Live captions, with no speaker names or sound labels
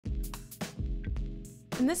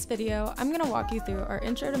In this video, I'm going to walk you through our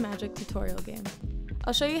Intro to Magic tutorial game.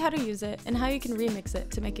 I'll show you how to use it and how you can remix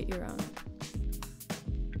it to make it your own.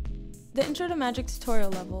 The Intro to Magic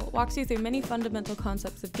tutorial level walks you through many fundamental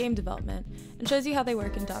concepts of game development and shows you how they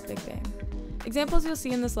work in .Big Bang. Examples you'll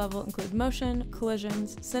see in this level include motion,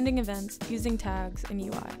 collisions, sending events, using tags, and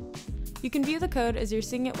UI. You can view the code as you're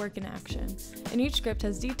seeing it work in action, and each script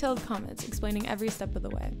has detailed comments explaining every step of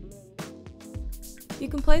the way. You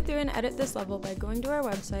can play through and edit this level by going to our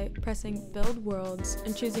website, pressing Build Worlds,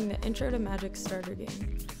 and choosing the Intro to Magic starter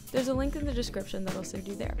game. There's a link in the description that'll send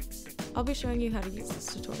you there. I'll be showing you how to use this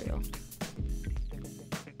tutorial.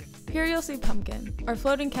 Here you'll see Pumpkin, our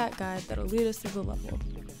floating cat guide that'll lead us through the level.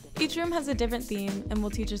 Each room has a different theme and will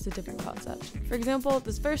teach us a different concept. For example,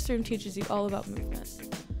 this first room teaches you all about movement.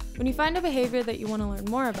 When you find a behavior that you want to learn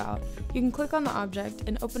more about, you can click on the object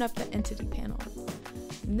and open up the entity panel.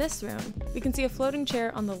 In this room, we can see a floating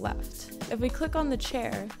chair on the left. If we click on the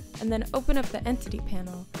chair and then open up the entity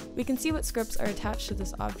panel, we can see what scripts are attached to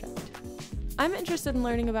this object. I'm interested in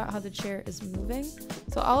learning about how the chair is moving,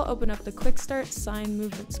 so I'll open up the Quick Start Sign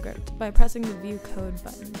Movement script by pressing the View Code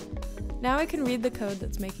button. Now I can read the code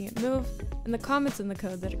that's making it move, and the comments in the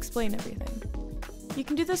code that explain everything. You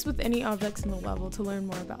can do this with any objects in the level to learn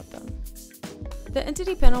more about them. The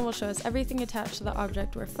entity panel will show us everything attached to the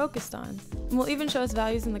object we're focused on, and will even show us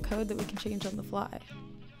values in the code that we can change on the fly.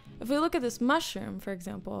 If we look at this mushroom, for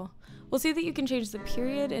example, we'll see that you can change the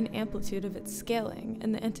period and amplitude of its scaling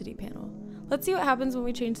in the entity panel. Let's see what happens when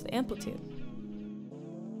we change the amplitude.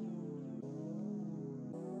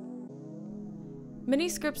 Many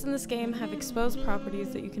scripts in this game have exposed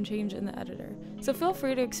properties that you can change in the editor, so feel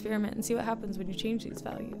free to experiment and see what happens when you change these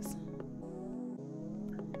values.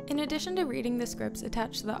 In addition to reading the scripts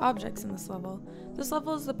attached to the objects in this level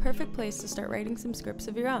is the perfect place to start writing some scripts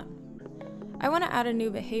of your own. I want to add a new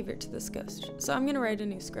behavior to this ghost, so I'm going to write a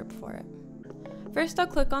new script for it. First, I'll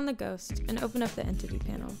click on the ghost and open up the entity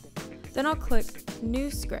panel. Then I'll click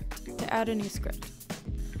New Script to add a new script.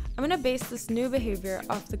 I'm going to base this new behavior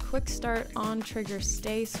off the Quick Start On Trigger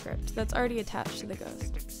Stay script that's already attached to the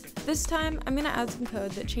ghost. This time, I'm going to add some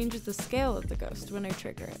code that changes the scale of the ghost when I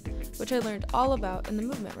trigger it, which I learned all about in the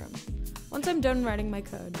movement room. Once I'm done writing my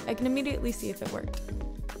code, I can immediately see if it worked.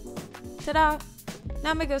 Ta-da!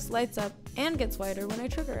 Now my ghost lights up and gets wider when I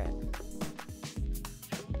trigger it.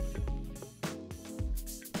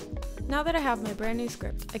 Now that I have my brand new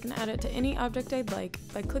script, I can add it to any object I'd like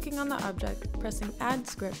by clicking on the object, pressing Add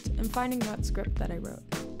Script, and finding that script that I wrote.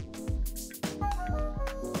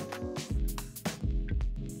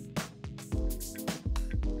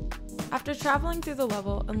 After traveling through the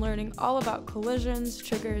level and learning all about collisions,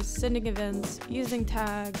 triggers, sending events, using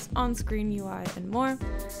tags, on-screen UI, and more,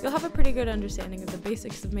 you'll have a pretty good understanding of the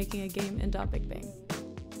basics of making a game in .Big Bang.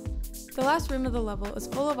 The last room of the level is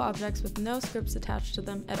full of objects with no scripts attached to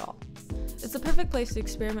them at all. It's the perfect place to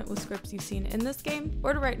experiment with scripts you've seen in this game,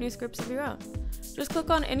 or to write new scripts of your own. Just click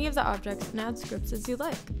on any of the objects and add scripts as you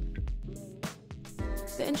like.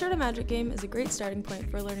 The Intro to Magic game is a great starting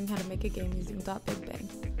point for learning how to make a game using .Big Bang.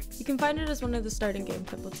 You can find it as one of the starting game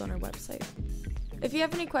templates on our website. If you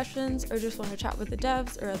have any questions or just want to chat with the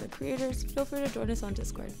devs or other creators, feel free to join us on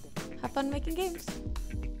Discord. Have fun making games!